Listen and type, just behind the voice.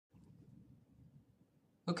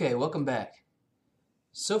Okay, welcome back.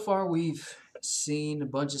 So far we've seen a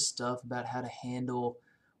bunch of stuff about how to handle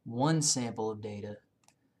one sample of data.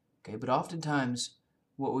 Okay, but oftentimes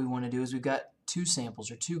what we want to do is we've got two samples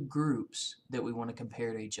or two groups that we want to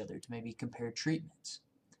compare to each other to maybe compare treatments.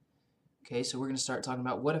 Okay, so we're going to start talking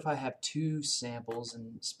about what if I have two samples,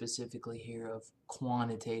 and specifically here of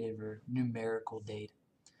quantitative or numerical data.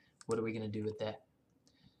 What are we going to do with that?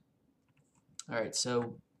 Alright,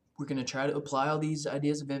 so we're going to try to apply all these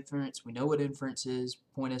ideas of inference. We know what inference is,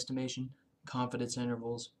 point estimation, confidence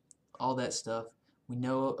intervals, all that stuff. We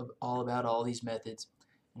know all about all these methods.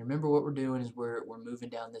 And remember what we're doing is we're moving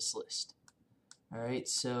down this list. Alright,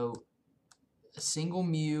 so a single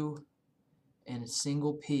mu and a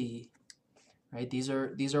single p, right? These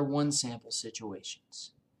are one sample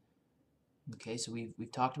situations. Okay, so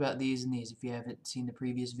we've talked about these and these. If you haven't seen the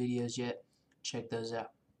previous videos yet, check those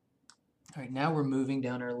out. Alright, now we're moving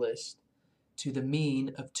down our list to the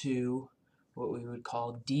mean of two, what we would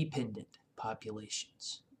call dependent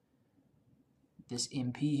populations. This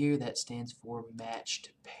MP here, that stands for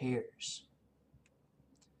matched pairs.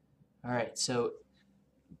 Alright, so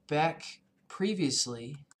back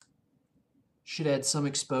previously, should have had some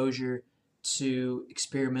exposure to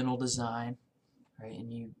experimental design, right?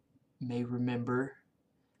 And you may remember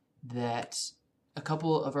that a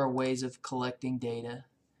couple of our ways of collecting data,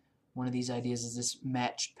 one of these ideas is this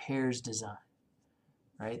matched pairs design,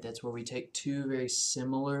 right? That's where we take two very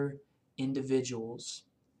similar individuals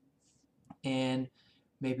and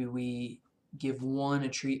maybe we give one a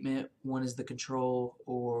treatment, one is the control,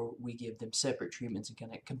 or we give them separate treatments and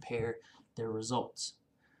kind of compare their results.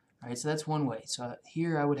 All right, so that's one way. So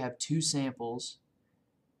here I would have two samples.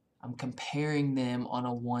 I'm comparing them on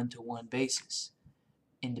a one-to-one basis.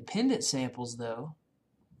 Independent samples, though,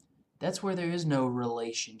 that's where there is no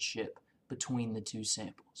relationship between the two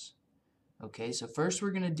samples. Okay, so first we're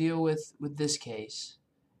going to deal with this case,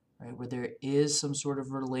 right, where there is some sort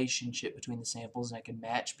of relationship between the samples and I can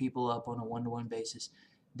match people up on a one-to-one basis.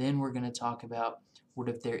 Then we're going to talk about what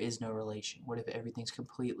if there is no relation? What if everything's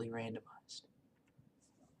completely randomized?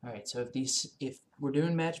 Alright, so if we're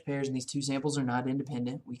doing matched pairs and these two samples are not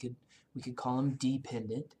independent, we could call them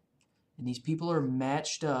dependent. And these people are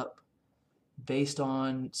matched up based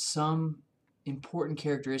on some important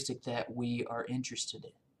characteristic that we are interested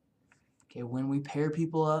in. Okay, when we pair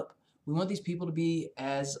people up, we want these people to be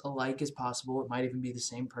as alike as possible. It might even be the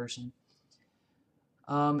same person.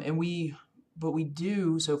 But we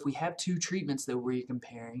do, so if we have two treatments that we're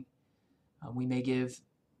comparing, we may give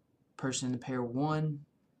person in the pair one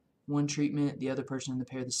treatment, the other person in the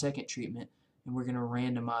pair the second treatment, and we're going to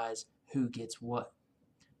randomize who gets what.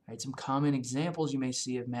 All right, some common examples you may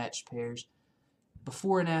see of matched pairs.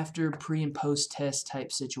 Before and after, pre and post test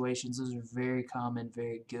type situations, those are very common,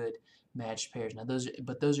 very good matched pairs. Now those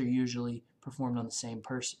are usually performed on the same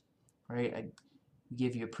person, right? I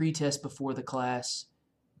give you a pre-test before the class,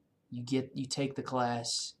 you take the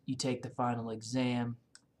class, you take the final exam,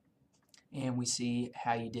 and we see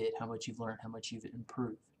how you did, how much you've learned, how much you've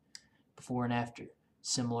improved. Before and after,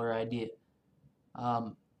 similar idea.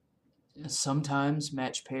 Sometimes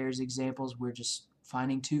matched pairs examples, we're just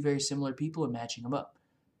finding two very similar people and matching them up.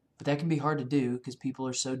 But that can be hard to do because people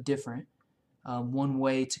are so different. One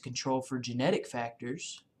way to control for genetic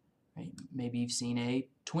factors, right? Maybe you've seen a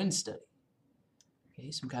twin study.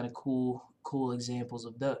 Okay, some kind of cool examples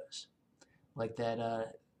of those, like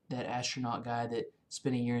that astronaut guy that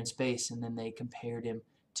spent a year in space, and then they compared him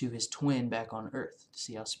to his twin back on Earth to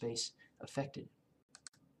see how space affected.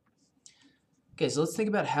 Okay, so let's think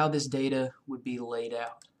about how this data would be laid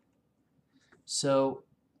out. So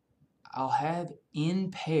I'll have in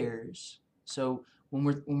pairs. So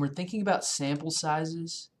when we're thinking about sample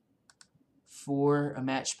sizes for a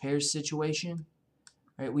matched pairs situation,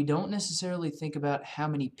 right, we don't necessarily think about how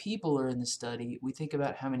many people are in the study. We think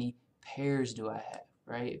about how many pairs do I have,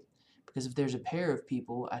 right? Because if there's a pair of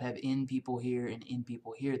people, I'd have n people here and n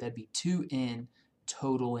people here. That'd be 2n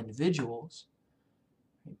total individuals.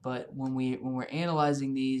 But when we're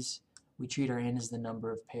analyzing these, we treat our n as the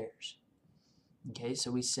number of pairs. Okay, so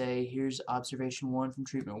we say here's observation 1 from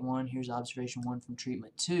treatment 1, here's observation 1 from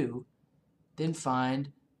treatment 2, then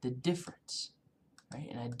find the difference, right?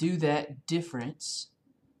 And I do that difference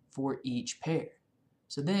for each pair.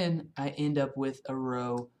 So then I end up with a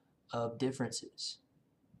row of differences,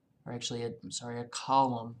 or actually, a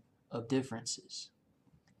column of differences.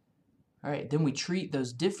 All right, then we treat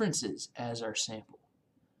those differences as our sample.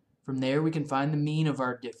 From there, we can find the mean of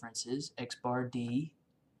our differences, x bar d.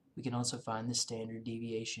 We can also find the standard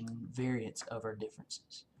deviation variance of our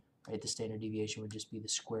differences. Right? The standard deviation would just be the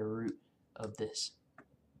square root of this.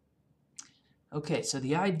 Okay, so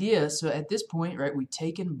the idea, so at this point, right, we've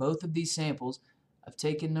taken both of these samples. I've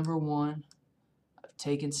taken number 1, I've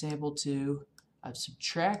taken sample 2, I've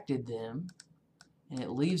subtracted them, and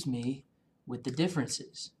it leaves me with the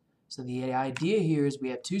differences. So the idea here is we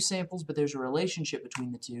have 2 samples, but there's a relationship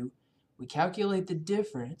between the 2. We calculate the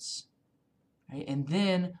difference, right, and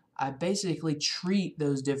then I basically treat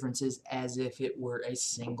those differences as if it were a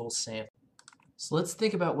single sample. So let's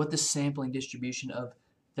think about what the sampling distribution of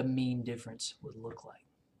the mean difference would look like.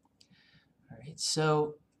 All right,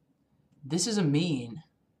 so this is a mean,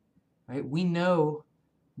 right? We know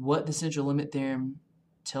what the central limit theorem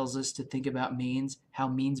tells us to think about means, how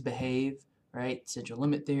means behave, right? Central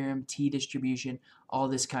limit theorem, t-distribution, all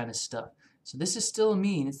this kind of stuff. So this is still a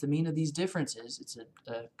mean. It's the mean of these differences. It's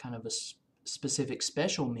a kind of a specific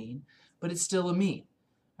special mean, but it's still a mean.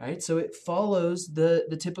 All right, so it follows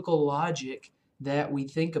the typical logic that we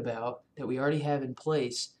think about, that we already have in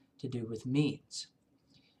place to do with means.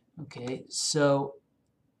 Okay, so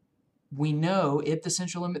we know if the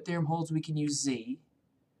central limit theorem holds, we can use z,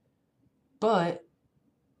 but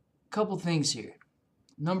a couple things here.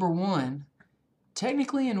 Number 1,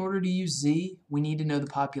 technically in order to use z, we need to know the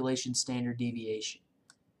population standard deviation.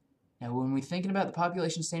 Now when we're thinking about the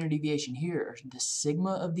population standard deviation here, the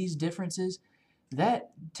sigma of these differences, that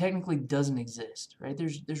technically doesn't exist, right?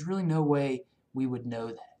 There's really no way we would know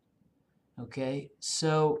that. Okay,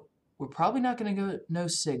 so we're probably not going to go know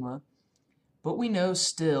sigma, but we know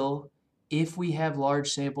still if we have large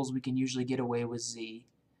samples, we can usually get away with z.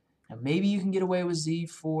 Now maybe you can get away with z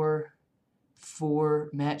for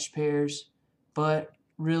matched pairs, but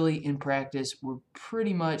really in practice, we're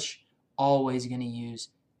pretty much always going to use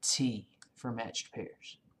t for matched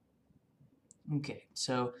pairs. Okay,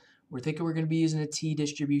 so we're thinking we're going to be using a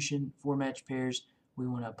t-distribution for matched pairs. We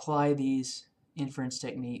want to apply these inference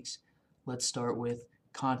techniques. Let's start with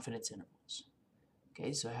confidence intervals.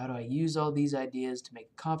 Okay, so how do I use all these ideas to make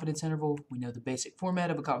a confidence interval? We know the basic format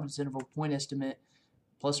of a confidence interval: point estimate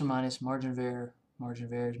plus or minus margin of error. Margin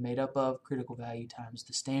of error is made up of critical value times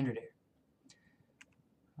the standard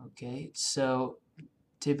error. Okay, so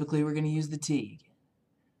typically we're going to use the t again.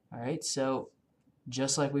 All right, so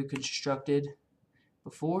just like we constructed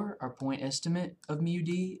before, our point estimate of mu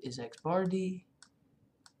d is x bar d,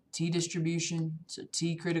 t-distribution, so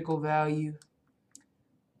t critical value,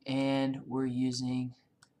 and we're using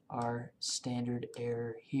our standard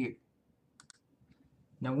error here.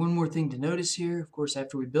 Now one more thing to notice here, of course,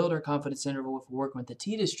 after we build our confidence interval, if we're working with the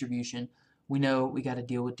t-distribution, we know we got to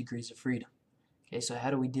deal with degrees of freedom. Okay, so how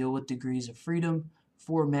do we deal with degrees of freedom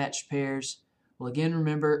for matched pairs? Well, again,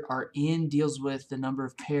 remember, our n deals with the number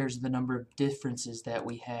of pairs, the number of differences that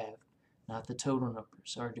we have, not the total number.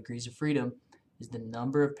 So our degrees of freedom is the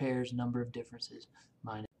number of pairs, number of differences,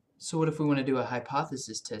 minus. So what if we want to do a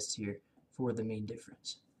hypothesis test here for the mean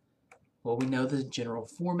difference? Well, we know the general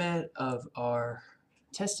format of our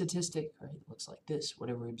test statistic, right? It looks like this: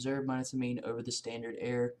 whatever we observe minus the mean over the standard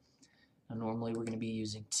error. Now normally we're going to be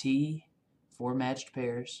using t for matched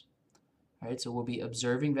pairs. All right, so we'll be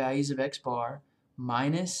observing values of x bar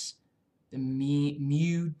minus the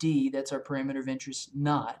mu d, that's our parameter of interest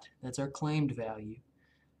naught, that's our claimed value,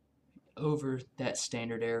 over that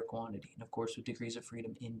standard error quantity, and of course with degrees of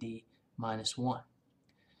freedom nd minus 1.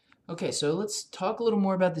 Okay, so let's talk a little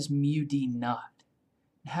more about this mu d naught.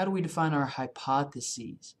 How do we define our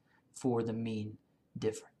hypotheses for the mean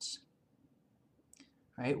difference?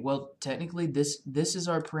 All right, well, technically this is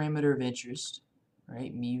our parameter of interest,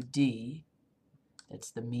 right? Mu d,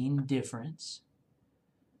 that's the mean difference.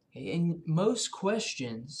 Okay, and most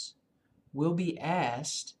questions will be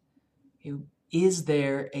asked, is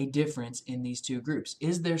there a difference in these two groups?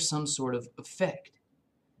 Is there some sort of effect?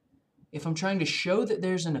 If I'm trying to show that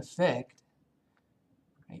there's an effect,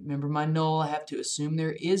 right, remember my null, I have to assume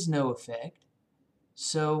there is no effect.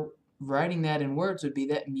 So writing that in words would be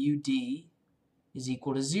that mu d is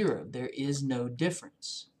equal to 0. There is no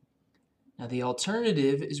difference. Now the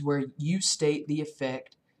alternative is where you state the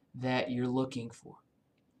effect that you're looking for.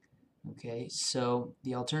 Okay, so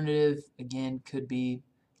the alternative again could be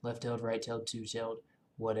left-tailed, right-tailed, two-tailed,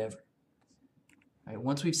 whatever. All right,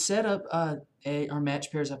 once we've set up our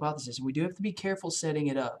matched pairs hypothesis, and we do have to be careful setting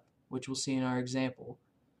it up, which we'll see in our example.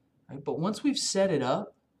 Right, but once we've set it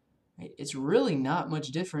up, right, it's really not much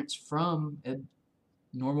difference from a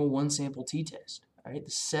normal one-sample t-test. All right, the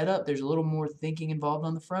setup, there's a little more thinking involved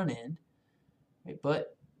on the front end, right,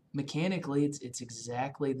 but mechanically it's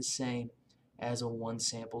exactly the same as a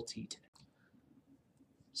one-sample t-test.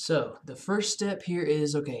 So the first step here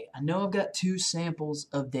is, okay, I know I've got 2 samples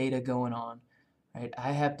of data going on, right?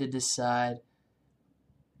 I have to decide,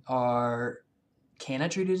 are can I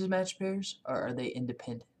treat it as matched pairs, or are they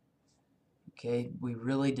independent? Okay, we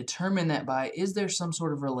really determine that by, is there some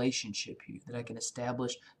sort of relationship here that I can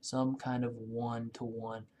establish some kind of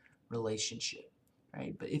one-to-one relationship,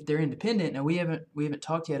 right? But if they're independent, now we haven't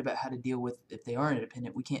talked yet about how to deal with if they are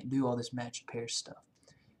independent. We can't do all this matched pair stuff.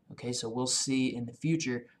 Okay, so we'll see in the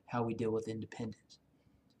future how we deal with independence.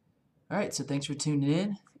 All right, so thanks for tuning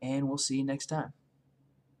in, and we'll see you next time.